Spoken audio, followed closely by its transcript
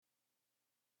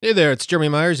Hey there, it's Jeremy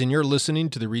Myers, and you're listening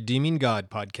to the Redeeming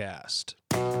God podcast.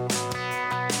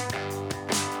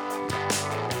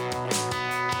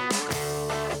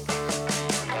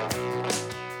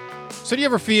 So do you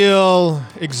ever feel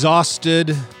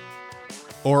exhausted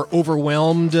or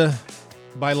overwhelmed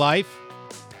by life?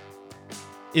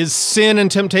 Is sin and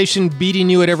temptation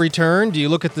beating you at every turn? Do you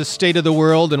look at the state of the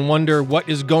world and wonder what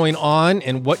is going on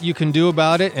and what you can do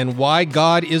about it and why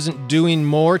God isn't doing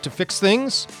more to fix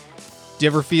things? Do you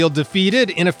ever feel defeated,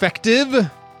 ineffective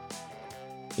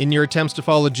in your attempts to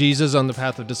follow Jesus on the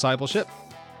path of discipleship?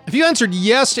 If you answered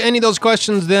yes to any of those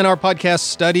questions, then our podcast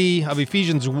study of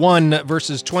Ephesians 1,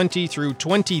 verses 20 through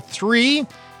 23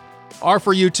 are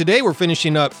for you today. We're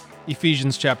finishing up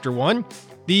Ephesians chapter 1.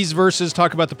 These verses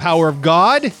talk about the power of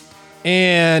God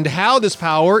and how this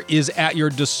power is at your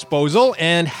disposal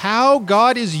and how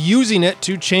God is using it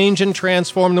to change and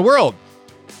transform the world.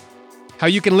 How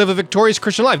you can live a victorious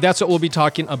Christian life. That's what we'll be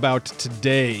talking about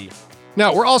today.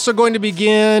 Now, we're also going to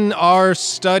begin our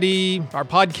study, our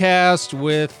podcast,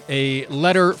 with a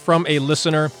letter from a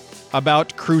listener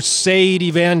about crusade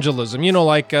evangelism. You know,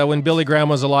 like when Billy Graham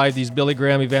was alive, these Billy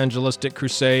Graham evangelistic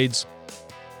crusades,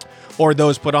 or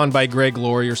those put on by Greg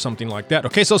Laurie or something like that.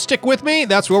 Okay, so stick with me.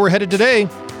 That's where we're headed today.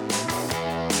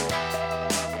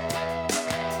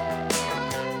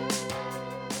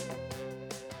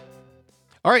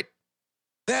 All right.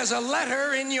 There's a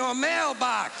letter in your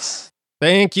mailbox.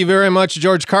 Thank you very much,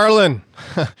 George Carlin.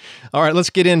 All right, let's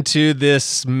get into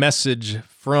this message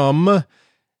from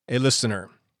a listener.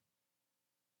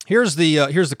 Here's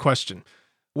the question.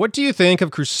 What do you think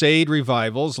of crusade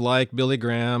revivals like Billy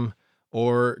Graham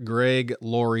or Greg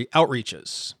Laurie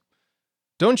outreaches?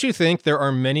 Don't you think there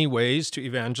are many ways to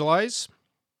evangelize?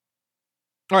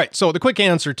 All right, so the quick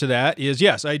answer to that is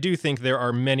yes, I do think there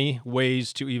are many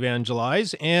ways to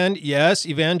evangelize. And yes,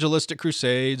 evangelistic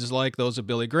crusades like those of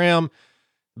Billy Graham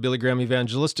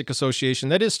Evangelistic Association,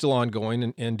 that is still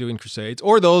ongoing and doing crusades,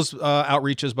 or those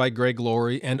outreaches by Greg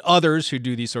Laurie and others who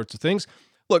do these sorts of things.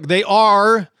 Look, they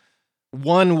are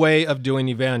one way of doing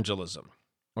evangelism,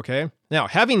 okay? Now,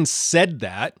 having said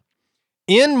that,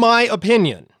 in my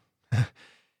opinion,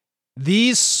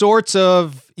 these sorts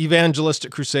of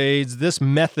evangelistic crusades, this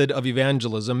method of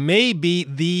evangelism may be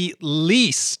the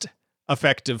least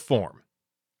effective form.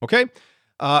 Okay?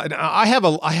 I have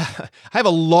a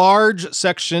large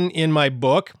section in my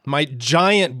book, my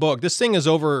giant book. This thing is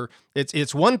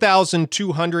it's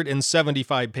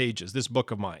 1,275 pages, this book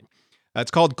of mine.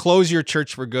 It's called Close Your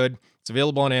Church for Good. It's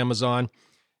available on Amazon.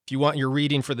 If you want your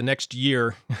reading for the next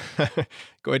year, go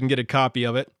ahead and get a copy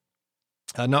of it.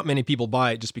 Not many people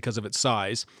buy it just because of its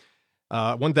size.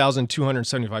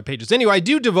 1,275 pages. Anyway, I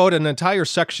do devote an entire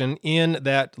section in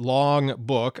that long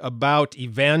book about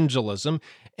evangelism.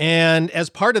 And as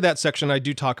part of that section, I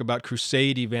do talk about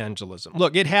crusade evangelism.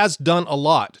 Look, it has done a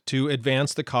lot to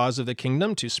advance the cause of the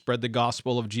kingdom, to spread the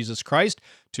gospel of Jesus Christ,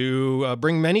 to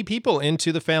bring many people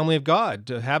into the family of God,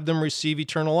 to have them receive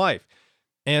eternal life.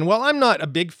 And while I'm not a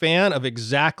big fan of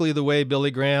exactly the way Billy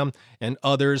Graham and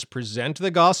others present the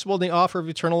gospel and the offer of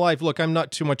eternal life, look, I'm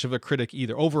not too much of a critic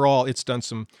either. Overall, it's done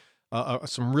some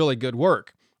really good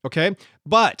work, okay?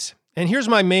 But, and here's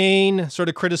my main sort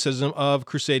of criticism of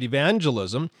crusade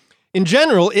evangelism. In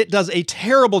general, it does a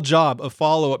terrible job of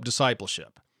follow-up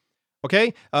discipleship,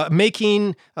 okay?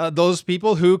 Making those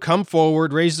people who come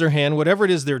forward, raise their hand, whatever it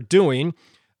is they're doing,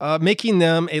 making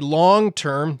them a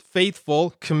long-term,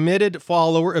 faithful, committed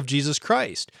follower of Jesus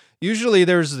Christ. Usually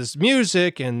there's this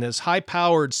music and this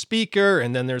high-powered speaker,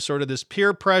 and then there's sort of this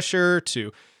peer pressure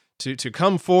to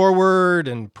come forward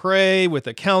and pray with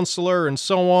a counselor and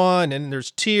so on, and there's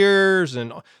tears,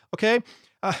 and okay?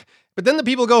 But then the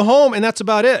people go home, and that's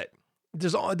about it.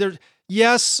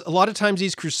 Yes, a lot of times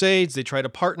these crusades, they try to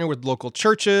partner with local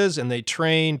churches, and they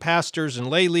train pastors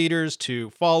and lay leaders to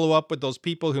follow up with those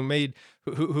people who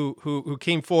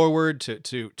came forward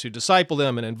to disciple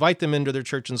them and invite them into their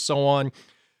church and so on.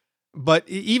 But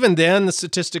even then, the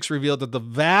statistics reveal that the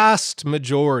vast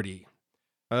majority,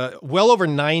 well over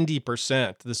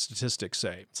 90%, the statistics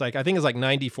say, I think it's like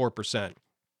 94%.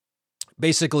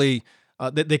 Basically,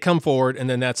 they come forward and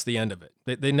then that's the end of it.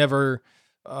 They never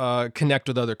connect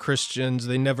with other Christians.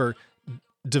 They never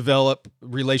develop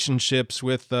relationships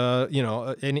with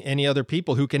any other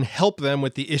people who can help them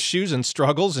with the issues and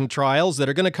struggles and trials that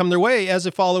are going to come their way as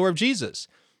a follower of Jesus.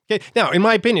 Okay. Now, in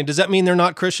my opinion, does that mean they're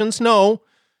not Christians? No,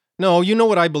 you know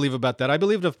what I believe about that. I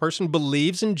believe if a person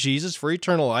believes in Jesus for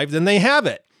eternal life, then they have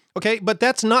it. Okay, but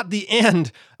that's not the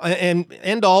end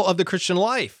and all of the Christian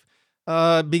life.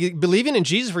 Believing in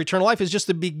Jesus for eternal life is just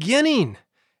the beginning.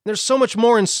 There's so much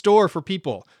more in store for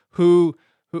people who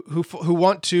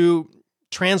want to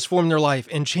transform their life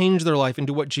and change their life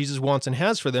into what Jesus wants and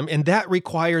has for them. And that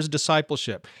requires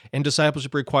discipleship. And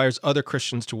discipleship requires other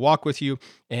Christians to walk with you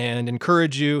and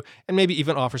encourage you and maybe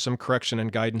even offer some correction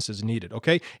and guidance as needed,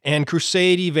 okay? And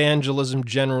crusade evangelism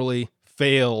generally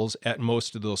fails at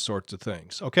most of those sorts of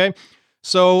things, okay?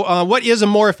 So what is a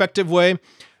more effective way?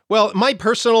 Well, my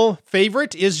personal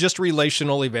favorite is just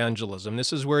relational evangelism.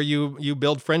 This is where you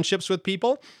build friendships with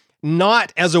people,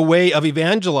 not as a way of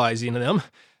evangelizing them.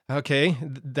 Okay,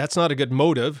 that's not a good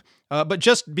motive, but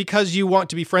just because you want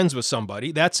to be friends with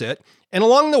somebody, that's it. And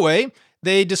along the way,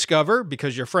 they discover,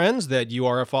 because you're friends, that you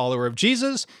are a follower of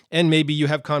Jesus, and maybe you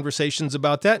have conversations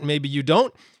about that, maybe you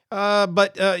don't,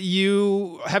 but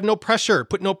you have no pressure,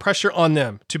 put no pressure on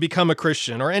them to become a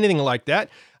Christian or anything like that.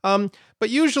 But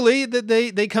usually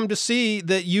they come to see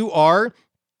that you are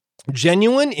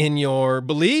genuine in your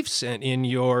beliefs and in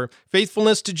your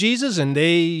faithfulness to Jesus, and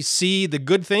they see the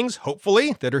good things,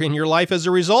 hopefully, that are in your life as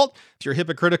a result. If you're a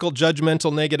hypocritical,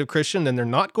 judgmental, negative Christian, then they're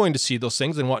not going to see those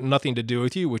things and want nothing to do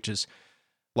with you, which is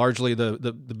largely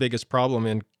the biggest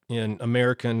problem in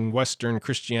American Western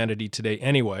Christianity today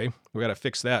anyway. We got to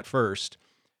fix that first.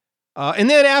 And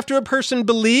then after a person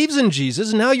believes in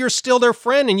Jesus, now you're still their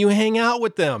friend and you hang out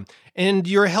with them and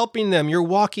you're helping them, you're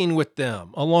walking with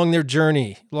them along their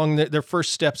journey, along their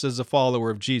first steps as a follower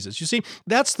of Jesus. You see,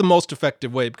 that's the most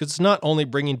effective way because it's not only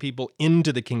bringing people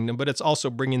into the kingdom, but it's also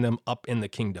bringing them up in the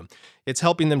kingdom. It's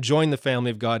helping them join the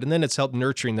family of God, and then it's help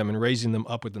nurturing them and raising them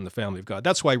up within the family of God.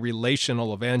 That's why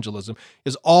relational evangelism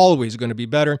is always going to be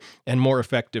better and more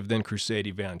effective than crusade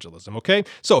evangelism, okay?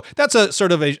 So that's a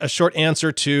sort of a short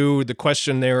answer to the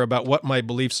question there about what my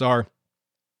beliefs are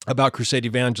about crusade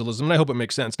evangelism, and I hope it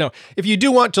makes sense. Now, if you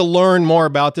do want to learn more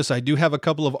about this, I do have a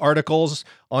couple of articles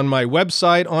on my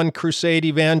website on crusade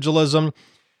evangelism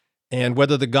and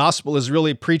whether the gospel is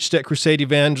really preached at crusade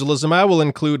evangelism. I will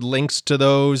include links to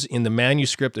those in the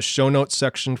manuscript, the show notes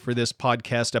section for this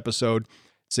podcast episode.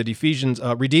 It's at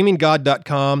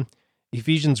redeeminggod.com,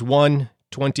 Ephesians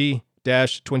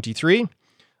 1:20-23. All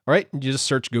right, you just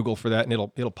search Google for that and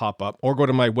it'll pop up, or go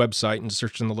to my website and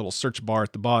search in the little search bar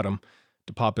at the bottom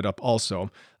to pop it up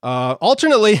also.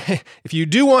 Alternately, if you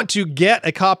do want to get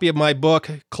a copy of my book,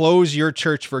 Close Your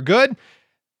Church for Good,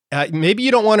 maybe you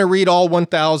don't want to read all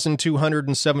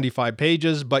 1,275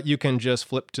 pages, but you can just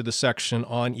flip to the section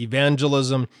on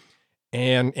evangelism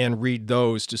and read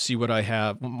those to see what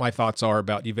my thoughts are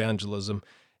about evangelism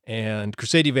and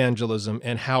crusade evangelism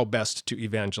and how best to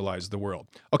evangelize the world.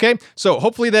 Okay, so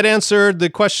hopefully that answered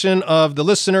the question of the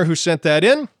listener who sent that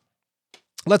in.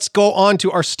 Let's go on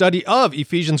to our study of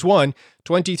Ephesians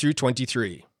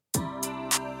 1:20-23.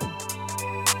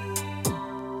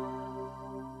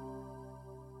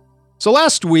 So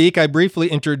last week, I briefly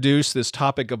introduced this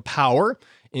topic of power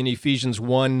in Ephesians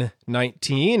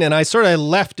 1:19, and I sort of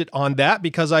left it on that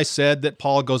because I said that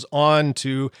Paul goes on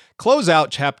to close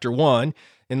out chapter 1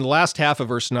 in the last half of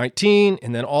verse 19,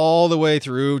 and then all the way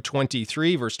through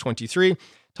 23, verse 23,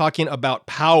 talking about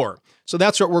power. So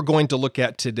that's what we're going to look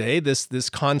at today, this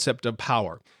concept of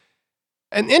power.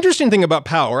 An interesting thing about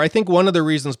power, I think one of the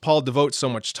reasons Paul devotes so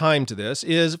much time to this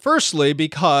is firstly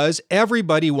because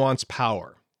everybody wants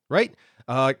power, right?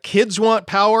 Kids want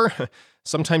power,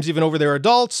 sometimes even over their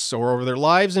adults or over their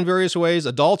lives in various ways.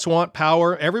 Adults want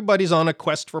power. Everybody's on a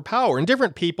quest for power, and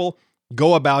different people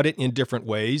go about it in different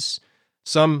ways.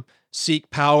 Some seek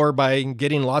power by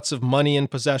getting lots of money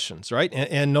and possessions, right?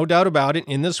 And no doubt about it,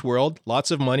 in this world,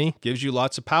 lots of money gives you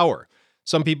lots of power.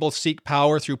 Some people seek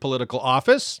power through political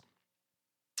office,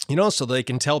 so they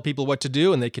can tell people what to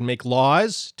do and they can make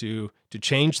laws to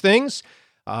change things.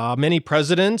 Many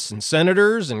presidents and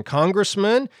senators and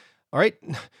congressmen, all right,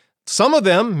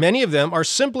 many of them are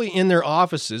simply in their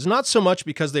offices, not so much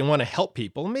because they want to help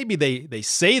people. Maybe they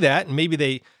say that, and maybe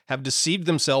they have deceived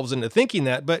themselves into thinking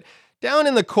that, but down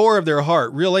in the core of their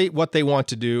heart, really what they want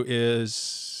to do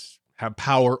is have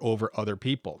power over other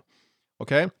people,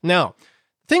 okay? Now,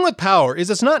 the thing with power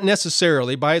is it's not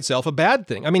necessarily by itself a bad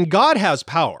thing. I mean, God has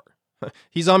power.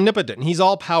 He's omnipotent, and he's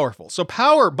all-powerful. So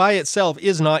power by itself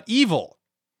is not evil.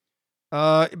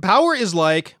 Power is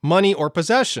like money or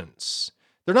possessions.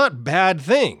 They're not bad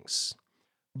things.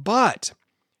 But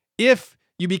if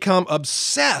you become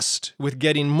obsessed with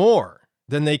getting more,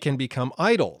 then they can become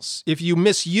idols. If you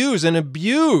misuse and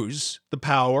abuse the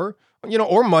power,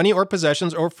 or money or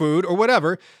possessions or food or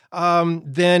whatever,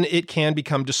 then it can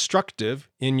become destructive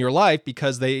in your life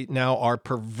because they now are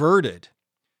perverted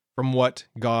from what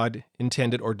God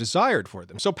intended or desired for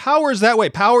them. So power is that way.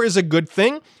 Power is a good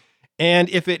thing. And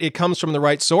if it comes from the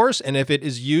right source and if it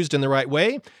is used in the right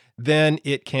way, then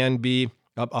it can be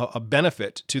a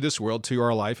benefit to this world, to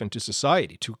our life, and to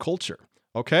society, to culture.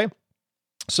 Okay?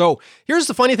 So here's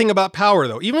the funny thing about power,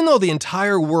 though. Even though the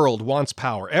entire world wants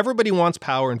power, everybody wants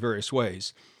power in various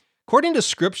ways. According to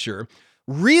Scripture,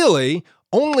 really,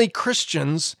 only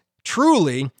Christians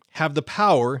truly have the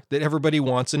power that everybody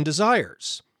wants and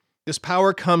desires. This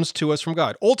power comes to us from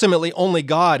God. Ultimately, only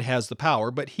God has the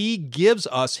power, but He gives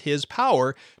us His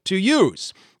power to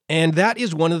use. And that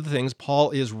is one of the things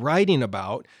Paul is writing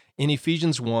about in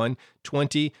Ephesians 1,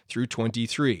 20 through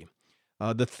 23.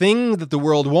 The thing that the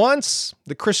world wants,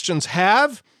 the Christians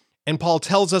have, and Paul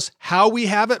tells us how we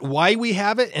have it, why we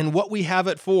have it, and what we have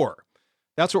it for.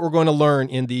 That's what we're going to learn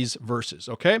in these verses,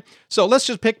 okay? So let's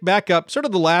just pick back up sort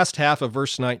of the last half of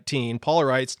verse 19. Paul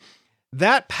writes,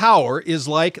 that power is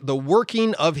like the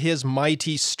working of His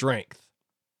mighty strength.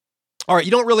 All right, you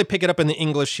don't really pick it up in the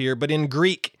English here, but in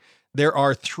Greek, there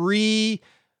are 3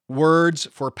 words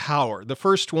for power. The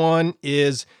first one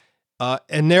is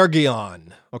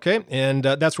energion, okay? And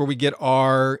that's where we get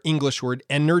our English word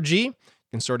energy. You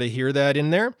can sort of hear that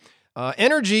in there.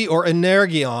 Energy, or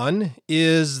energion,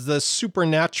 is the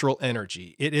supernatural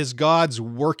energy. It is God's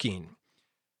working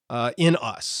in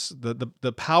us,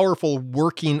 the powerful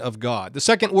working of God. The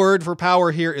second word for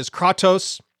power here is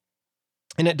kratos,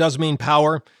 and it does mean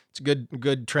power. It's a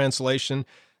good translation.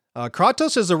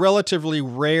 Kratos is a relatively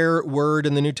rare word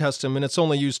in the New Testament. It's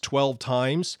only used 12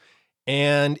 times.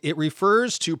 And it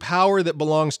refers to power that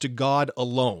belongs to God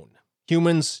alone.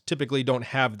 Humans typically don't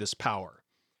have this power.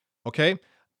 Okay?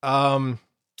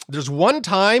 There's one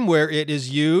time where it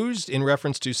is used in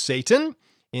reference to Satan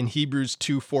in Hebrews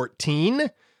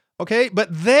 2:14. Okay? But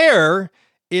there,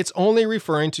 it's only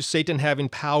referring to Satan having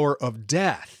power of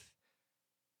death.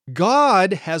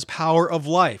 God has power of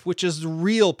life, which is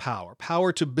real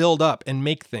power to build up and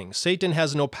make things. Satan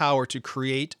has no power to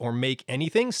create or make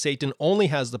anything. Satan only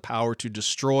has the power to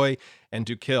destroy and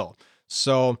to kill.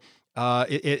 So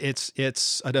it's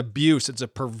an abuse, it's a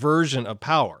perversion of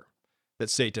power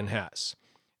that Satan has.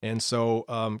 And so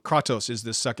kratos is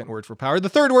the second word for power. The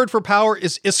third word for power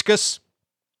is ischus,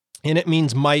 and it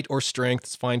means might or strength.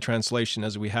 It's fine translation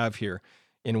as we have here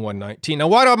in 119. Now,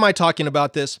 why am I talking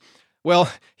about this?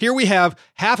 Well, here we have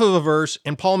half of a verse,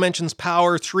 and Paul mentions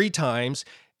power 3 times.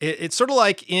 It's sort of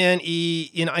like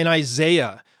in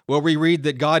Isaiah, where we read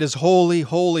that God is holy,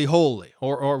 holy, holy,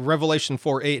 or Revelation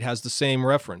 4:8 has the same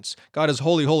reference. God is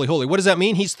holy, holy, holy. What does that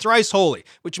mean? He's thrice holy,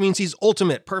 which means He's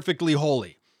ultimate, perfectly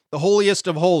holy, the holiest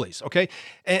of holies, okay?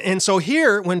 And so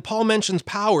here, when Paul mentions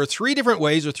power 3 different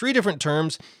ways or 3 different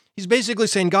terms, he's basically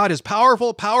saying God is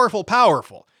powerful, powerful,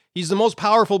 powerful. He's the most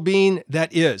powerful being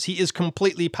that is. He is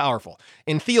completely powerful.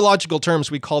 In theological terms,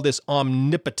 we call this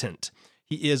omnipotent.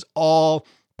 He is all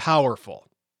powerful.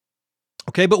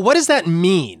 Okay, but what does that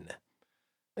mean?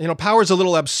 You know, power is a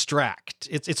little abstract.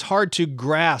 It's hard to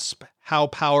grasp how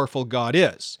powerful God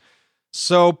is.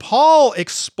 So Paul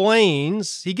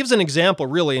explains, he gives an example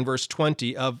really in verse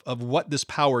 20 of what this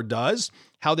power does,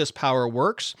 how this power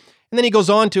works, and then he goes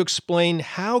on to explain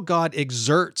how God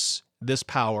exerts this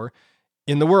power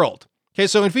in the world. Okay,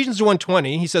 so in Ephesians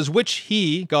 1:20, he says, which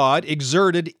He, God,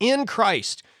 exerted in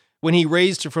Christ when He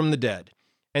raised Him from the dead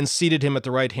and seated Him at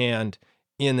the right hand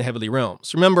in the heavenly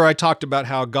realms. Remember, I talked about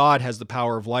how God has the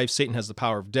power of life, Satan has the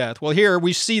power of death. Well, here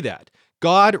we see that.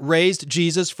 God raised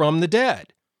Jesus from the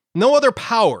dead. No other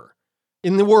power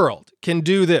in the world can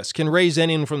do this, can raise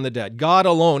anyone from the dead. God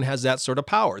alone has that sort of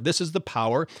power. This is the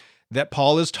power that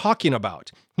Paul is talking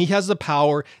about. He has the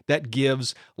power that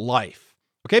gives life.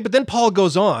 Okay, but then Paul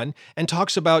goes on and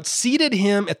talks about seated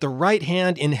Him at the right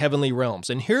hand in heavenly realms.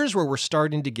 And here's where we're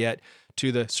starting to get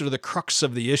to the sort of the crux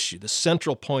of the issue, the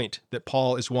central point that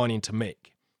Paul is wanting to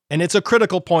make. And it's a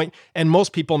critical point, and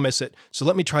most people miss it. So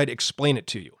let me try to explain it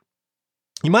to you.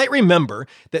 You might remember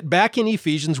that back in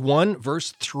Ephesians 1,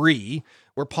 verse 3,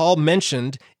 where Paul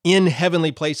mentioned in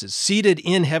heavenly places, seated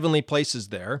in heavenly places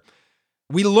there,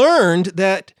 we learned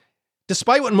that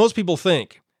despite what most people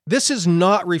think, this is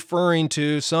not referring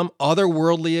to some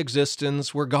otherworldly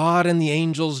existence where God and the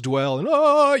angels dwell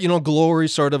and, glory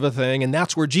sort of a thing, and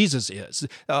that's where Jesus is,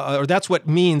 or that's what it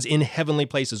means in heavenly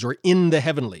places or in the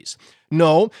heavenlies.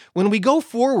 No, when we go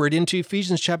forward into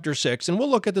Ephesians chapter 6, and we'll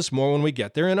look at this more when we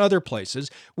get there and other places,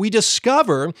 we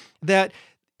discover that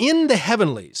in the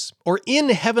heavenlies or in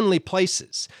heavenly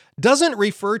places doesn't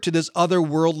refer to this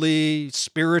otherworldly,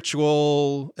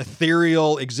 spiritual,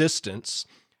 ethereal existence,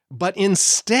 but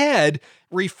instead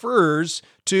refers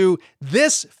to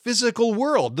this physical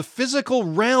world, the physical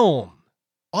realm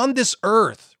on this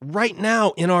earth right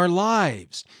now in our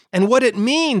lives. And what it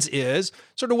means is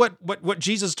sort of what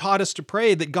Jesus taught us to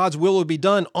pray, that God's will would be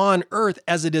done on earth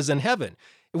as it is in heaven.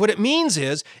 What it means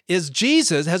is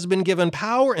Jesus has been given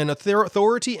power and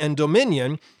authority and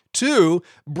dominion to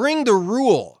bring the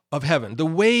rule of heaven, the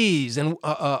ways and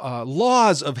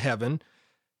laws of heaven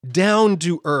down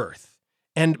to earth,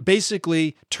 and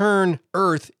basically turn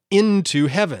earth into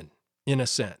heaven, in a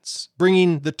sense,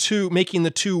 making the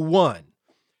two one.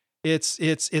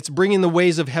 It's bringing the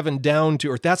ways of heaven down to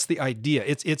earth. That's the idea.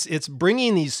 It's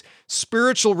bringing these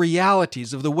spiritual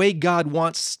realities of the way God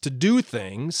wants to do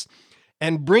things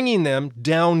and bringing them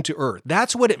down to earth.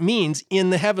 That's what it means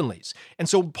in the heavenlies. And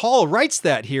so Paul writes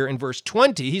that here in verse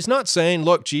 20. He's not saying,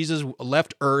 look, Jesus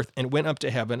left earth and went up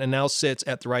to heaven and now sits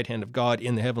at the right hand of God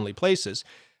in the heavenly places.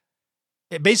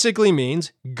 It basically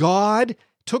means God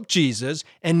took Jesus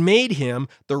and made him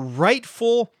the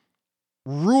rightful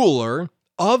ruler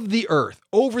of the earth,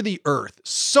 over the earth,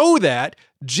 so that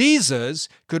Jesus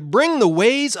could bring the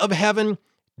ways of heaven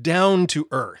down to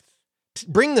earth.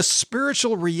 Bring the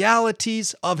spiritual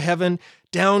realities of heaven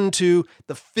down to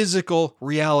the physical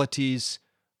realities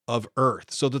of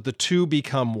earth so that the two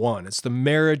become one. It's the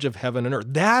marriage of heaven and earth.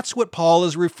 That's what Paul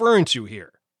is referring to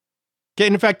here. Okay,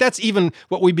 and in fact, that's even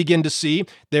what we begin to see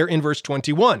there in verse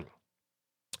 21.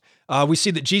 We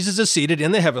see that Jesus is seated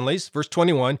in the heavenlies, verse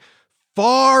 21,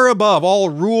 far above all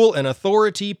rule and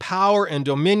authority, power and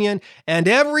dominion, and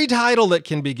every title that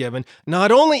can be given,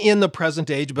 not only in the present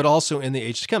age, but also in the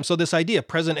age to come. So this idea,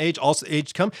 present age, also age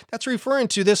to come, that's referring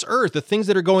to this earth, the things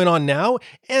that are going on now,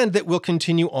 and that will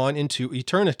continue on into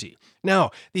eternity.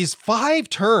 Now, these 5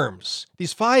 terms,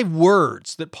 these 5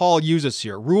 words that Paul uses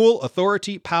here, rule,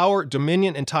 authority, power,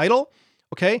 dominion, and title,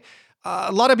 okay?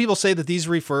 A lot of people say that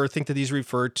think that these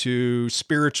refer to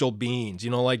spiritual beings,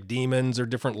 like demons or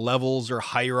different levels or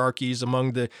hierarchies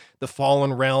among the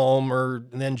fallen realm or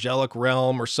the angelic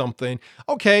realm or something.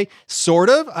 Okay,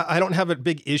 sort of. I don't have a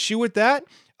big issue with that.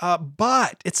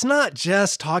 But it's not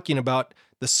just talking about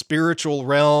the spiritual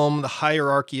realm, the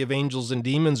hierarchy of angels and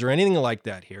demons or anything like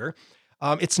that here.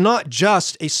 It's not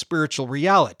just a spiritual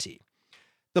reality.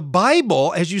 The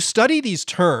Bible, as you study these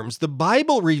terms, the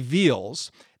Bible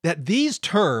reveals that these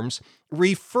terms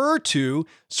refer to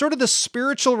sort of the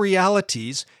spiritual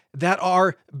realities that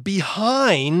are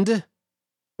behind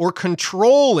or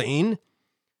controlling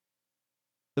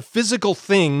the physical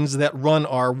things that run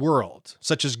our world,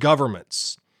 such as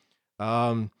governments,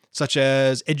 such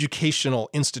as educational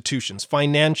institutions,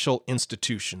 financial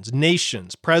institutions,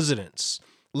 nations, presidents,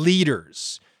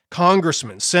 leaders,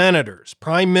 congressmen, senators,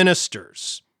 prime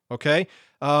ministers, okay,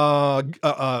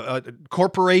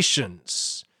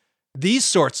 corporations, these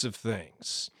sorts of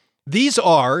things. These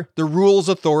are the rules,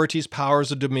 authorities,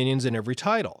 powers, and dominions in every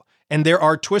title. And there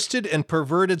are twisted and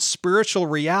perverted spiritual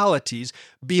realities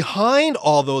behind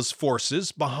all those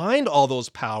forces, behind all those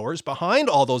powers, behind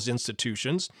all those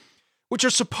institutions, which are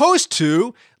supposed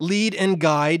to lead and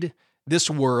guide this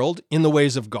world in the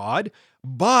ways of God,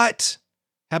 but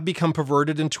have become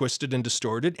perverted and twisted and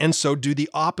distorted, and so do the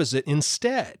opposite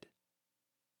instead.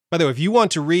 By the way, if you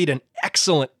want to read an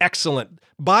excellent,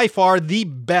 by far the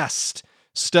best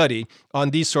study on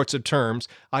these sorts of terms,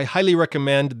 I highly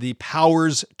recommend the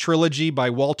Powers trilogy by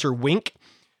Walter Wink,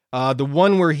 the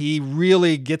one where he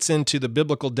really gets into the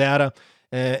biblical data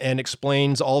and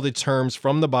explains all the terms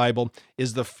from the Bible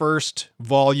is the first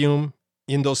volume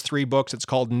in those 3 books. It's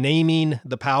called Naming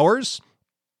the Powers.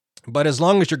 But as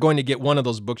long as you're going to get one of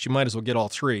those books, you might as well get all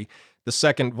 3. The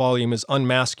second volume is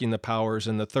Unmasking the Powers,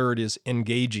 and the third is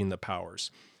Engaging the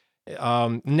Powers.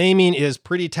 Naming is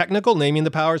pretty technical. Naming the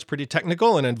Powers is pretty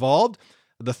technical and involved.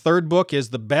 The third book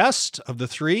is the best of the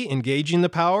 3, Engaging the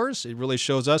Powers. It really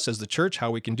shows us as the church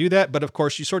how we can do that. But of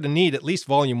course, you sort of need at least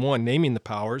volume 1, Naming the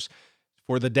Powers,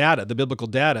 for the data, the biblical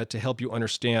data, to help you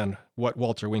understand what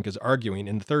Walter Wink is arguing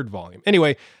in the 3rd volume.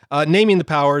 Anyway, Naming the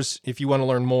Powers, if you want to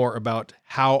learn more about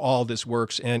how all this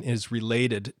works and is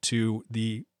related to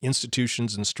the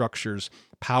institutions and structures,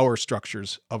 power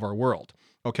structures of our world.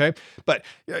 Okay, but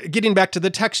getting back to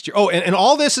the text here. Oh, and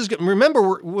all this is,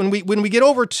 remember, when we get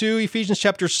over to Ephesians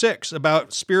chapter 6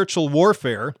 about spiritual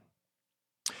warfare,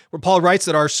 where Paul writes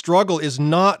that our struggle is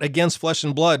not against flesh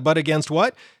and blood, but against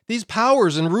what? These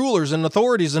powers and rulers and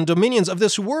authorities and dominions of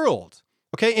this world.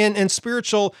 Okay, and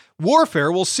spiritual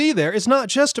warfare, we'll see there, is not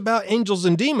just about angels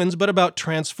and demons, but about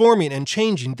transforming and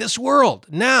changing this world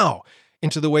now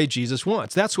into the way Jesus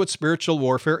wants. That's what spiritual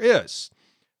warfare is.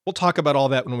 We'll talk about all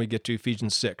that when we get to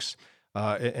Ephesians 6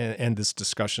 and this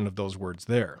discussion of those words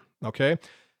there, okay?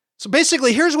 So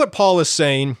basically, here's what Paul is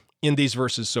saying in these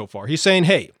verses so far. He's saying,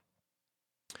 hey,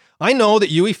 I know that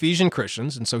you Ephesian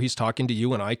Christians, and so he's talking to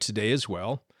you and I today as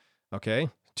well, okay,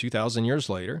 2,000 years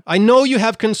later. I know you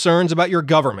have concerns about your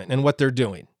government and what they're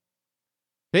doing.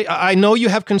 Okay, I know you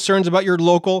have concerns about your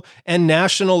local and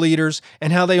national leaders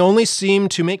and how they only seem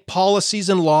to make policies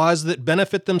and laws that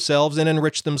benefit themselves and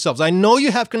enrich themselves. I know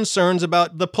you have concerns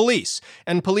about the police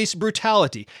and police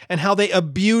brutality and how they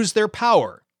abuse their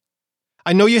power.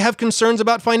 I know you have concerns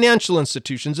about financial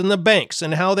institutions and the banks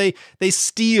and how they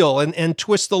steal and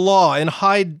twist the law and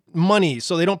hide money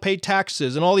so they don't pay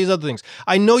taxes and all these other things.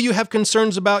 I know you have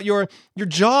concerns about your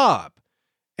job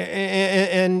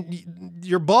and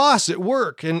your boss at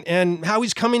work and how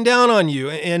he's coming down on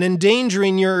you and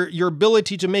endangering your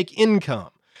ability to make income.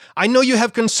 I know you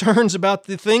have concerns about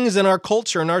the things in our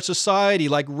culture and our society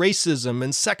like racism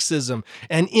and sexism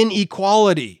and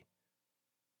inequality.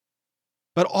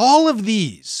 But all of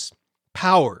these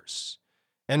powers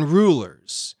and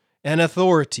rulers and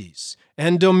authorities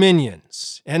and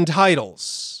dominions and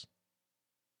titles,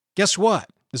 guess what?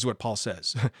 This is what Paul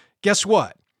says. Guess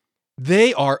what?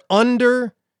 They are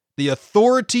under the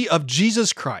authority of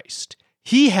Jesus Christ.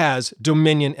 He has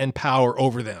dominion and power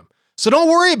over them. So don't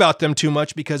worry about them too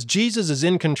much because Jesus is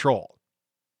in control.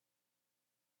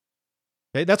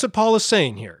 Okay, that's what Paul is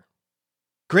saying here.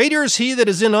 Greater is he that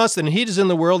is in us than he that is in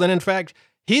the world. And in fact,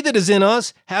 he that is in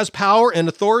us has power and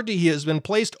authority he has been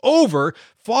placed over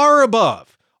far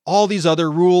above all these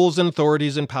other rules and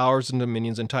authorities and powers and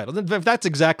dominions and titles. In fact, that's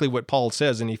exactly what Paul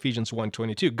says in Ephesians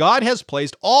 1:22. God has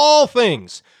placed all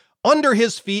things under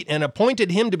his feet and appointed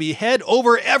him to be head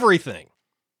over everything.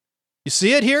 You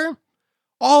see it here?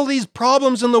 All these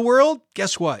problems in the world,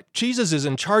 guess what? Jesus is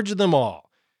in charge of them all.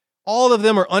 All of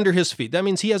them are under his feet. That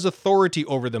means he has authority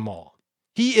over them all.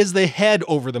 He is the head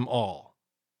over them all.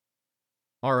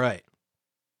 All right.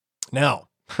 Now,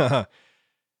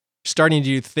 starting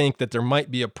to think that there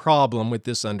might be a problem with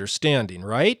this understanding,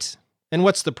 right? And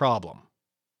what's the problem?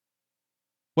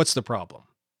 What's the problem?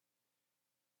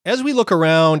 As we look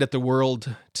around at the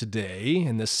world today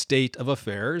in this state of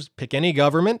affairs, pick any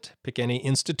government, pick any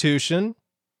institution,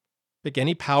 pick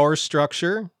any power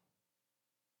structure.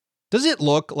 Does it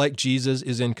look like Jesus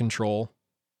is in control?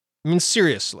 I mean,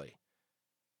 seriously.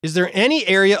 Is there any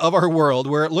area of our world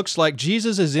where it looks like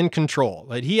Jesus is in control,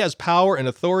 that he has power and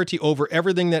authority over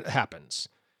everything that happens?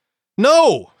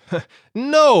 No!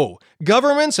 No!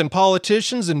 Governments and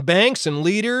politicians and banks and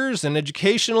leaders and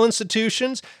educational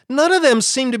institutions, none of them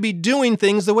seem to be doing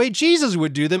things the way Jesus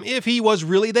would do them if he was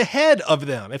really the head of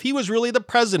them, if he was really the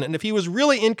president, if he was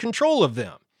really in control of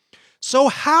them. So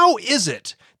how is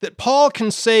it that Paul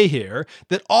can say here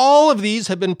that all of these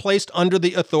have been placed under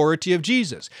the authority of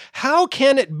Jesus? How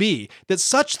can it be that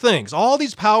such things, all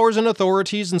these powers and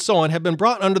authorities and so on, have been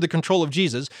brought under the control of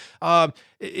Jesus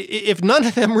if none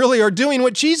of them really are doing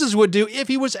what Jesus would do if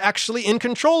he was actually in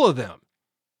control of them?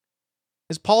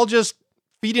 Is Paul just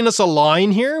feeding us a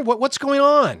line here? What's going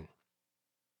on?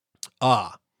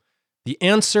 The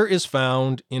answer is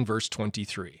found in verse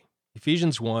 23,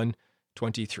 Ephesians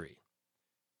 1:23.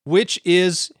 Which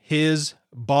is his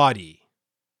body,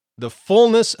 the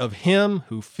fullness of him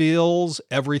who fills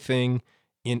everything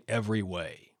in every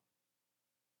way.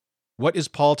 What is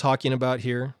Paul talking about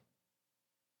here?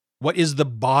 What is the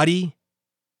body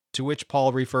to which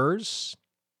Paul refers?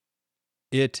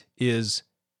 It is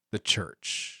the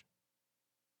church.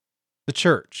 The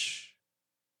church.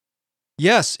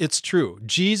 Yes, it's true.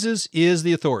 Jesus is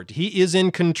the authority. He is in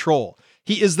control.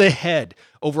 He is the head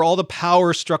over all the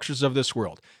power structures of this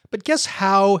world. But guess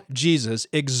how Jesus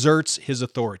exerts his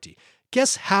authority?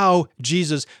 Guess how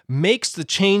Jesus makes the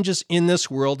changes in this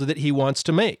world that he wants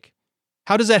to make?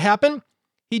 How does that happen?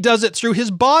 He does it through his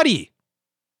body,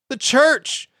 the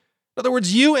church. In other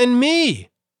words, you and me.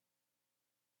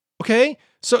 Okay?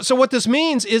 So what this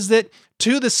means is that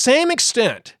to the same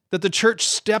extent that the church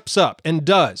steps up and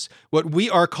does what we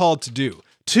are called to do,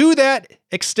 to that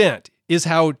extent is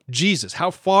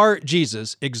how far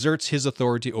Jesus exerts his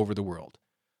authority over the world.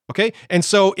 Okay? And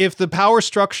so if the power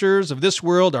structures of this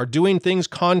world are doing things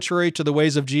contrary to the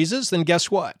ways of Jesus, then guess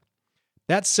what?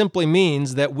 That simply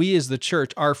means that we as the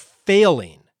church are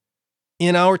failing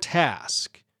in our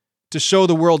task to show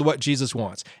the world what Jesus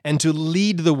wants and to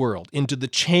lead the world into the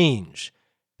change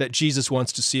that Jesus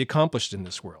wants to see accomplished in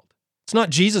this world. It's not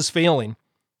Jesus failing,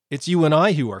 it's you and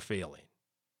I who are failing.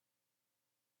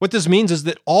 What this means is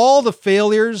that all the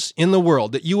failures in the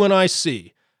world that you and I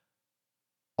see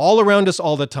all around us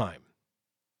all the time,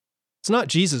 it's not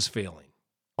Jesus failing.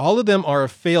 All of them are a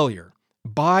failure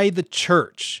by the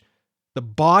church, the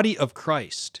body of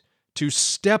Christ, to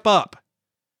step up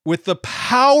with the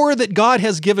power that God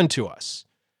has given to us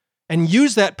and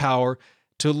use that power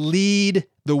to lead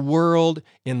the world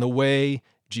in the way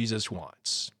Jesus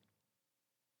wants.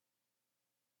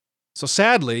 So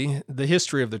sadly, the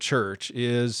history of the church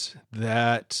is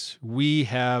that we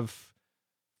have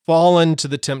fallen to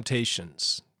the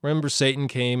temptations. Remember, Satan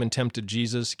came and tempted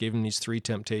Jesus, gave him these 3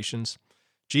 temptations.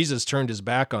 Jesus turned his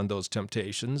back on those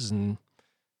temptations, and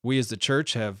we as the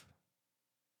church have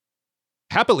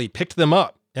happily picked them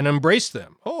up and embraced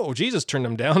them. Oh, Jesus turned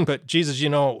them down, but Jesus,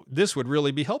 this would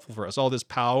really be helpful for us. All this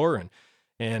power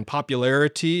and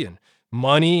popularity and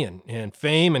money and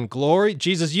fame and glory.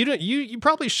 Jesus, you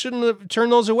probably shouldn't have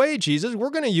turned those away, Jesus. We're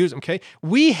going to use them, okay?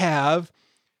 We as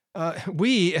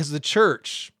the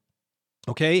church,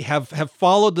 okay, have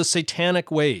followed the satanic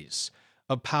ways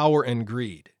of power and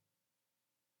greed.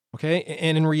 Okay,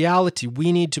 and in reality,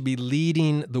 we need to be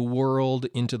leading the world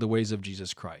into the ways of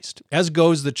Jesus Christ. As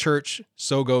goes the church,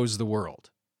 so goes the world.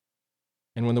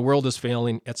 And when the world is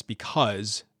failing, it's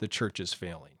because the church is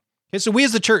failing. Okay, so we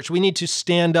as the church, we need to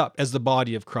stand up as the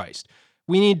body of Christ.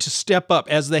 We need to step up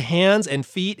as the hands and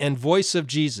feet and voice of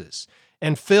Jesus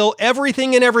and fill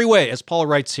everything in every way, as Paul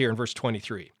writes here in verse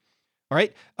 23. All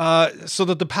right, so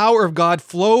that the power of God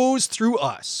flows through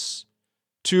us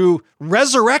to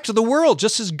resurrect the world.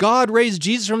 Just as God raised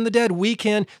Jesus from the dead, we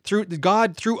can,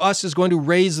 God through us is going to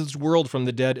raise this world from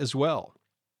the dead as well.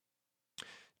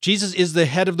 Jesus is the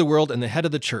head of the world and the head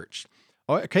of the church.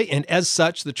 Okay, and as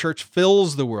such, the church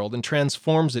fills the world and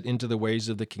transforms it into the ways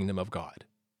of the kingdom of God.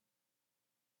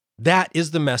 That is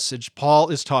the message Paul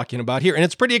is talking about here. And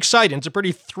it's pretty exciting. It's a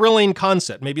pretty thrilling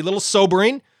concept, maybe a little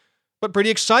sobering, but pretty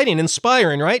exciting,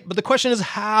 inspiring, right? But the question is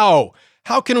how?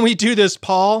 How can we do this,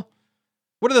 Paul?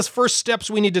 What are the first steps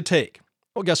we need to take?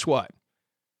 Well, guess what?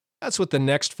 That's what the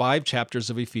next 5 chapters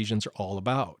of Ephesians are all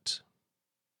about.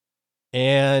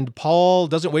 And Paul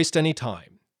doesn't waste any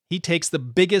time. He takes the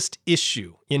biggest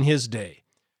issue in his day,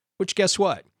 which guess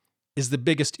what? Is the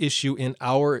biggest issue in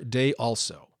our day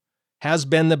also. Has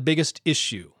been the biggest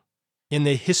issue in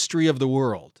the history of the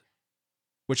world,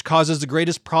 which causes the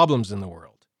greatest problems in the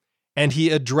world. And he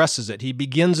addresses it. He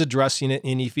begins addressing it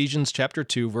in Ephesians chapter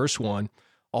 2, verse 1,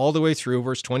 all the way through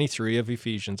verse 23 of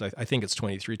Ephesians. I think it's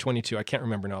 23, 22. I can't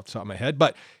remember now off the top of my head.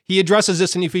 But he addresses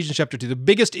this in Ephesians chapter 2, the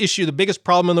biggest issue, the biggest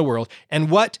problem in the world,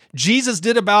 and what Jesus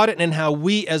did about it, and how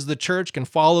we as the church can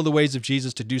follow the ways of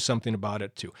Jesus to do something about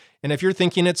it too. And if you're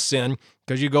thinking it's sin,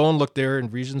 because you go and look there in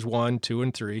Ephesians 1, 2,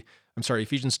 and 3,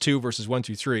 Ephesians 2, verses 1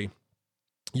 through 3,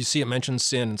 you see it mentions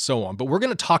sin and so on. But we're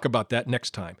going to talk about that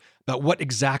next time, about what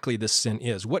exactly this sin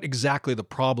is, what exactly the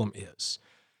problem is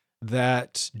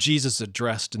that Jesus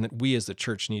addressed and that we as the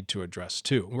church need to address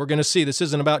too. We're going to see this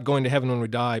isn't about going to heaven when we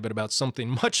die, but about something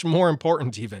much more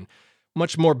important even,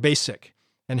 much more basic,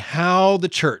 and how the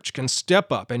church can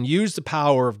step up and use the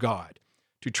power of God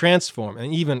to transform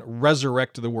and even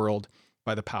resurrect the world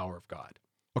by the power of God.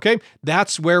 Okay?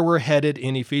 That's where we're headed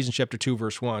in Ephesians chapter 2,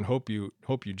 verse 1. Hope you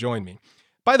join me.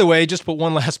 By the way, just put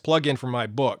one last plug in for my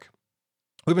book.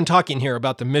 We've been talking here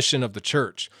about the mission of the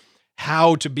church,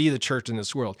 how to be the church in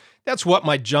this world. That's what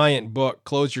my giant book,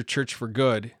 Close Your Church for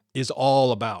Good, is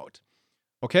all about.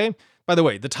 Okay? By the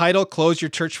way, the title, Close Your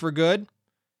Church for Good,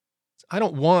 I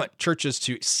don't want churches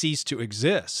to cease to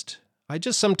exist. I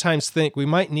just sometimes think we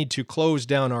might need to close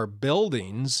down our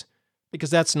buildings, because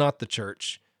that's not the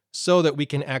church, so that we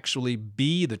can actually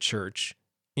be the church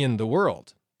in the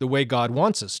world, the way God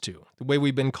wants us to, the way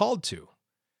we've been called to.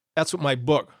 That's what my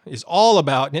book is all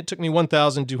about, and it took me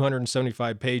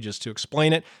 1,275 pages to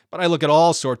explain it, but I look at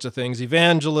all sorts of things,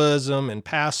 evangelism and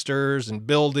pastors and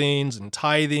buildings and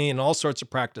tithing and all sorts of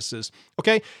practices,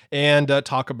 okay? And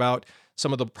talk about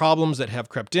some of the problems that have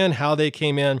crept in, how they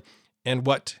came in, and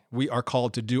what we are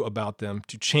called to do about them,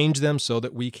 to change them so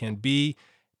that we can be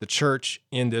the church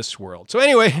in this world. So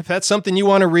anyway, if that's something you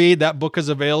want to read, that book is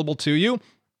available to you.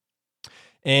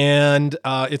 And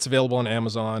it's available on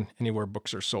Amazon, anywhere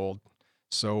books are sold.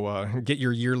 So get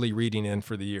your yearly reading in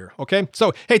for the year. Okay?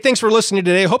 So, hey, thanks for listening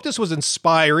today. I hope this was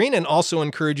inspiring, and also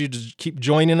encourage you to keep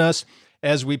joining us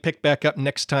as we pick back up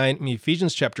next time in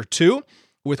Ephesians chapter 2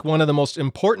 with one of the most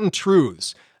important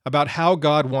truths about how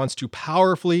God wants to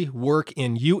powerfully work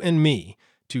in you and me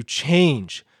to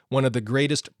change one of the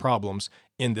greatest problems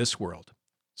in this world.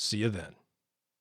 See you then.